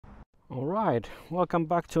Alright, welcome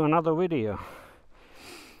back to another video.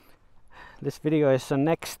 This video is the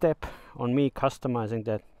next step on me customizing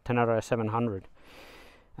the Tenere 700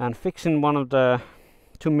 and fixing one of the,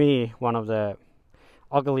 to me, one of the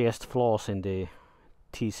ugliest flaws in the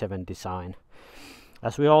T7 design.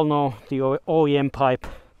 As we all know, the OEM pipe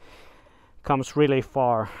comes really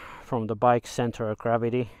far from the bike's center of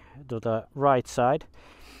gravity to the right side,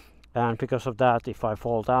 and because of that, if I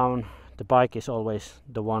fall down, the bike is always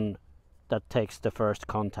the one that takes the first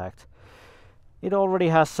contact. It already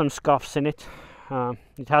has some scuffs in it.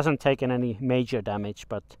 It hasn't taken any major damage,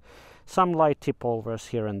 but some light tip overs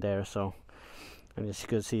here and there, so, and as you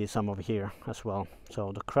can see some over here as well.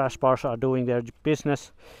 So the crash bars are doing their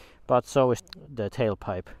business, but so is the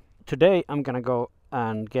tailpipe. Today I'm gonna go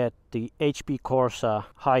and get the HP Corsa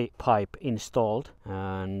high pipe installed,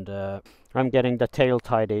 and I'm getting the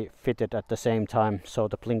Tailtidy fitted at the same time, so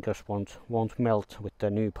the blinkers won't melt with the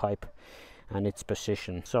new pipe and its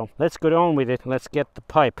position. So let's get on with it. Let's get the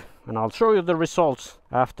pipe, and I'll show you the results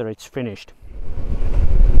after it's finished.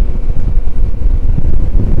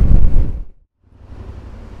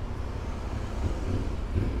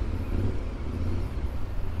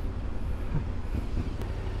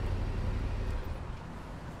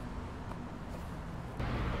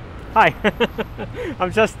 Hi,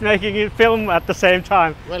 I'm just making it film at the same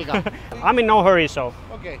time. Welcome. I'm in no hurry, so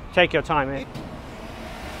Okay. take your time. Eh?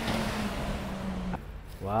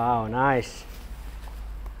 Wow, nice.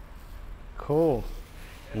 Cool.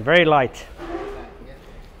 And very light.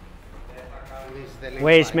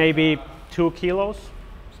 Weighs maybe 2 kilos?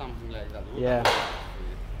 Something like that. Yeah.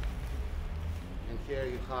 And here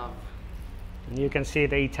you have... And you can see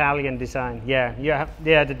the Italian design. Yeah, you have,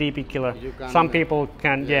 yeah, the DP killer. Some people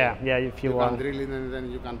can, yeah, if you want. You can drill it and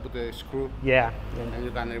then you can put a screw. Yeah. And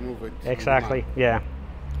you can remove it. Exactly, yeah.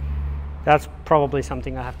 That's probably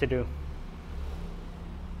something I have to do.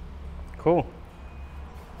 Cool.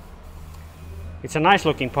 It's a nice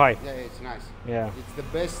looking pipe. Yeah, it's nice. Yeah. It's the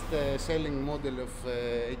best selling model of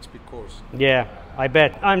HP Corsa. Yeah, I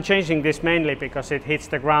bet. I'm changing this mainly because it hits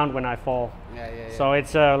the ground when I fall. Yeah. So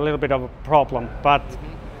it's a little bit of a problem, but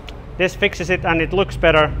this fixes it and it looks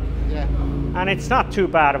better. Yeah. And it's not too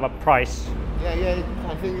bad of a price. Yeah,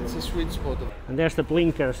 I think it's a sweet spot. And there's the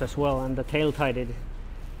blinkers as well, and the Tailtidy.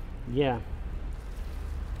 Yeah.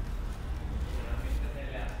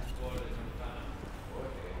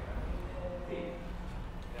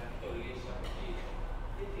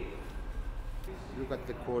 Look at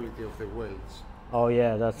the quality of the welds. Oh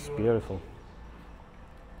yeah, that's beautiful.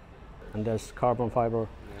 And there's carbon fiber.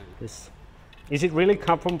 Yeah. Is it really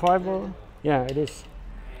carbon fiber? Yeah, it is.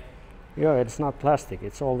 Yeah, it's not plastic,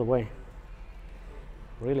 it's all the way.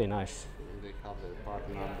 Really nice. And they have the part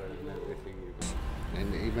number and everything.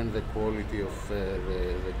 And even the quality of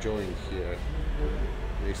the joint here,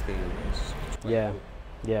 this thing is quite Yeah, good.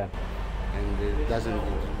 yeah. And it doesn't,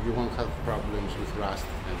 you won't have problems with rust.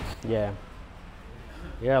 And Yeah.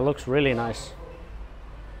 Yeah, it looks really nice.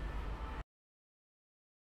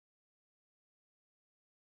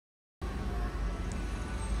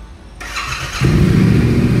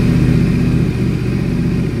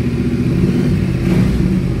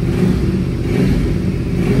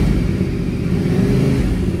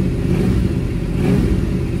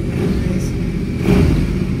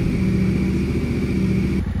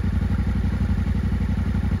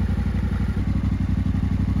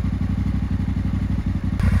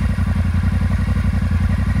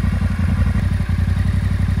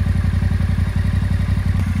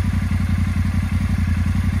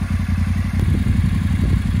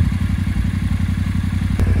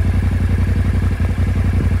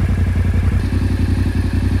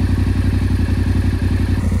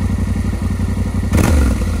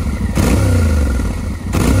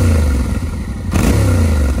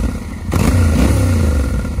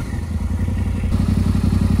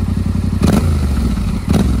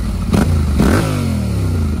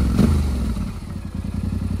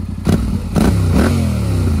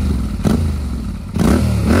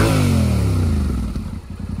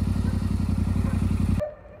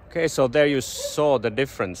 Okay, so there you saw the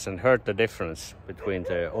difference and heard the difference between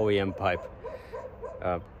the OEM pipe.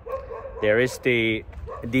 There is the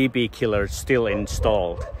DB killer still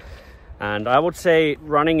installed, and I would say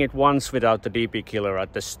running it once without the DB killer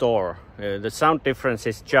at the store, the sound difference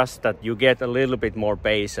is just that you get a little bit more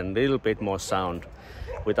bass and a little bit more sound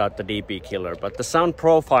without the DB killer, but the sound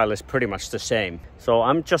profile is pretty much the same. So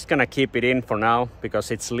I'm just gonna keep it in for now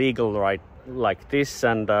because it's legal right like this,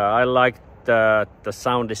 and I like the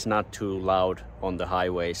sound is not too loud on the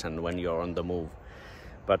highways and when you're on the move.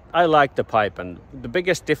 But I like the pipe, and the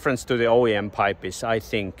biggest difference to the OEM pipe is I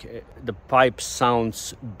think the pipe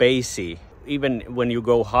sounds bassy even when you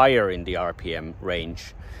go higher in the RPM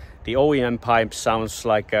range. The OEM pipe sounds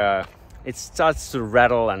like it starts to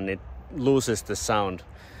rattle and it loses the sound,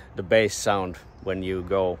 the bass sound, when you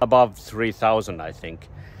go above 3000, I think.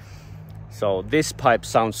 So this pipe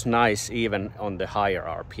sounds nice even on the higher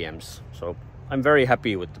RPMs. So I'm very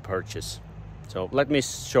happy with the purchase. So let me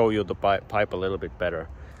show you the pipe a little bit better.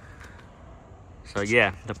 So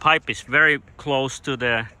yeah, the pipe is very close to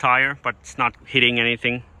the tire, but it's not hitting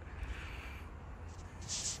anything.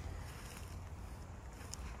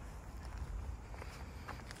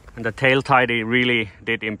 And the Tailtidy really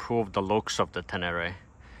did improve the looks of the Tenere.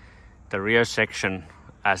 The rear section,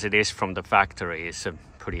 as it is from the factory, is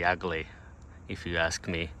pretty ugly, if you ask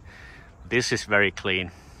me. This is very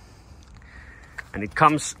clean. And it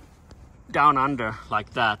comes down under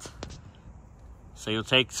like that. So you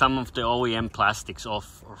take some of the OEM plastics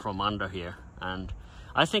off from under here. And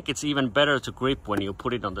I think it's even better to grip when you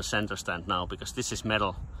put it on the center stand now, because this is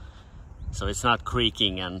metal. So it's not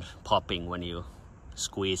creaking and popping when you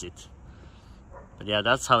squeeze it. But yeah,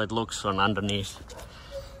 that's how it looks from underneath.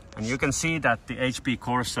 And you can see that the HP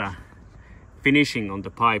Corsa finishing on the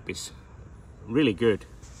pipe is really good.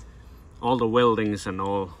 All the weldings and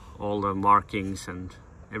all the markings and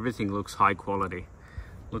everything looks high quality.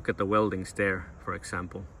 Look at the weldings there, for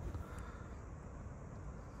example.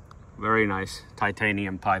 Very nice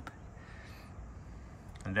titanium pipe.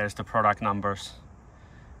 And there's the product numbers,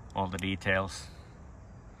 all the details.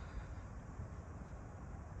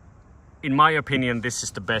 In my opinion, this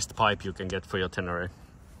is the best pipe you can get for your Tenere,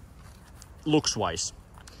 looks wise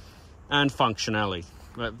and functionally.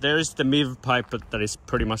 There is the MIV pipe that is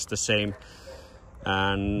pretty much the same,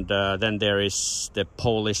 and then there is the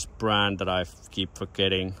Polish brand that I keep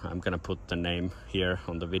forgetting. I'm gonna put the name here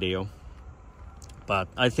on the video, but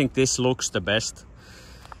I think this looks the best,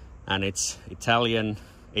 and it's Italian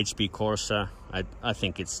HP Corsa. I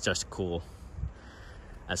think it's just cool,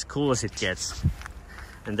 as cool as it gets.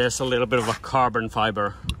 And there's a little bit of a carbon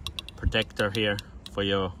fiber protector here for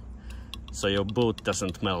your, so your boot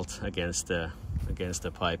doesn't melt against the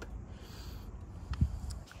pipe.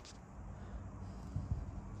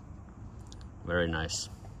 Very nice.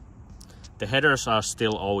 The headers are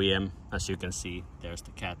still OEM, as you can see. There's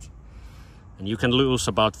the cat, and you can lose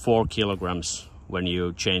about 4 kilograms when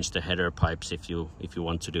you change the header pipes if you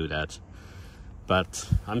want to do that. But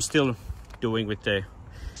I'm still doing with the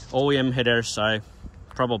OEM headers. I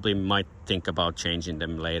probably might think about changing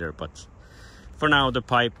them later, but for now the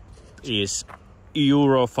pipe is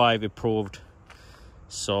Euro 5 approved,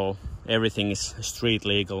 so everything is street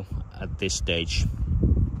legal at this stage.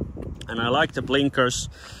 And I like the blinkers.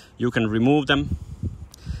 You can remove them.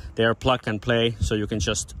 They are plug and play, so you can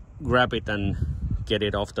just grab it and get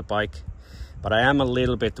it off the bike. But I am a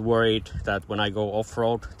little bit worried that when I go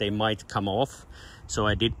off-road they might come off, so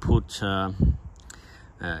I did put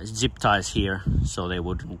zip ties here so they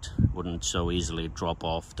wouldn't so easily drop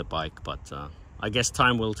off the bike. But I guess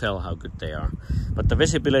time will tell how good they are. But the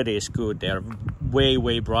visibility is good. They are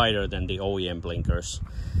way brighter than the OEM blinkers.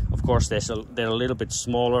 Of course they're a little bit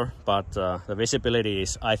smaller, but the visibility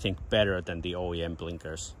is, I think, better than the OEM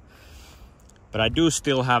blinkers. But I do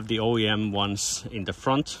still have the OEM ones in the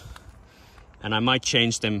front, and I might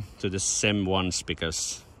change them to the same ones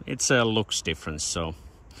because it's a looks difference. So,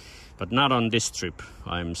 but not on this trip.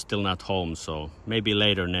 I'm still not home, so maybe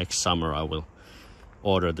later next summer I will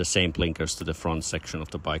order the same blinkers to the front section of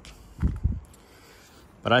the bike.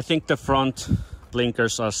 But I think the front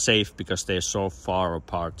blinkers are safe because they're so far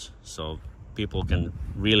apart, so people can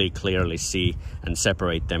really clearly see and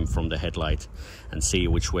separate them from the headlight and see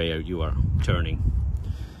which way you are turning.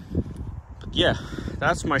 But yeah,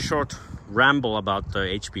 that's my short ramble about the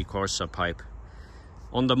HP Corsa pipe.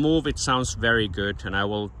 On the move it sounds very good, and I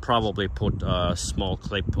will probably put a small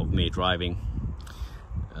clip of me driving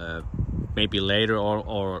maybe later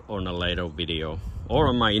or on a later video, or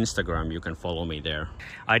on my Instagram. You can follow me there.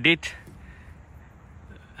 I did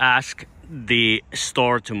ask the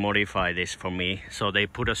store to modify this for me, so they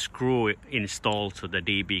put a screw installed to the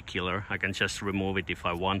DB killer. I can just remove it if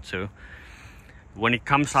I want to. When it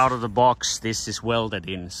comes out of the box, this is welded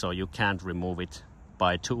in, so you can't remove it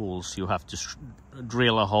by tools. You have to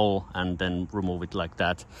drill a hole and then remove it like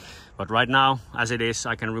that. But right now, as it is,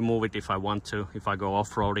 I can remove it if I want to, if I go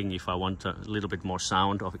off-roading, if I want a little bit more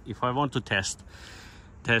sound, or if I want to test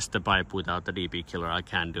the pipe without the DB killer, I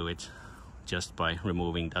can do it just by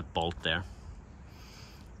removing that bolt there.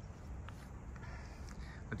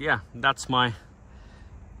 But yeah, that's my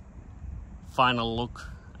final look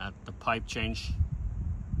at the pipe change.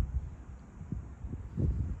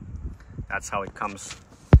 That's how it comes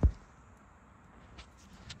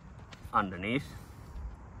underneath.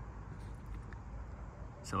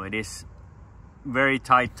 So it is very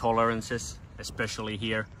tight tolerances, especially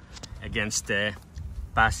here against the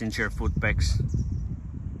passenger foot pegs.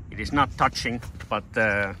 It is not touching, but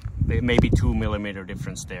there may be 2 millimeter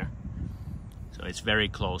difference there. So it's very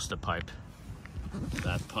close, the pipe,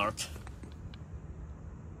 that part.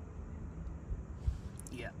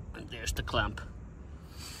 Yeah, and there's the clamp.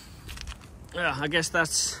 Yeah, I guess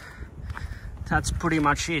that's pretty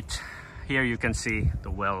much it. Here you can see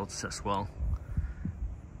the welds as well.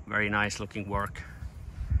 Very nice looking work.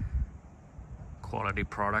 Quality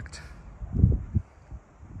product.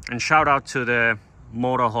 And shout out to the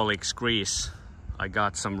Motorholics Grease. I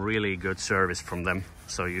got some really good service from them.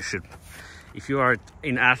 So you should, if you are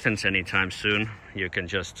in Athens anytime soon, you can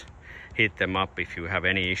just hit them up if you have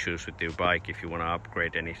any issues with your bike, if you want to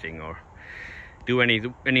upgrade anything or do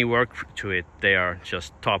any work to it. They are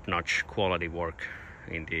just top-notch quality work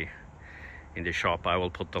in the shop. I will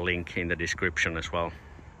put the link in the description as well.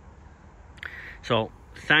 So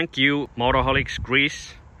thank you, Motorholics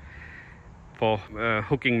Grease, for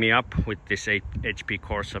hooking me up with this HP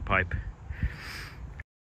Corsa pipe.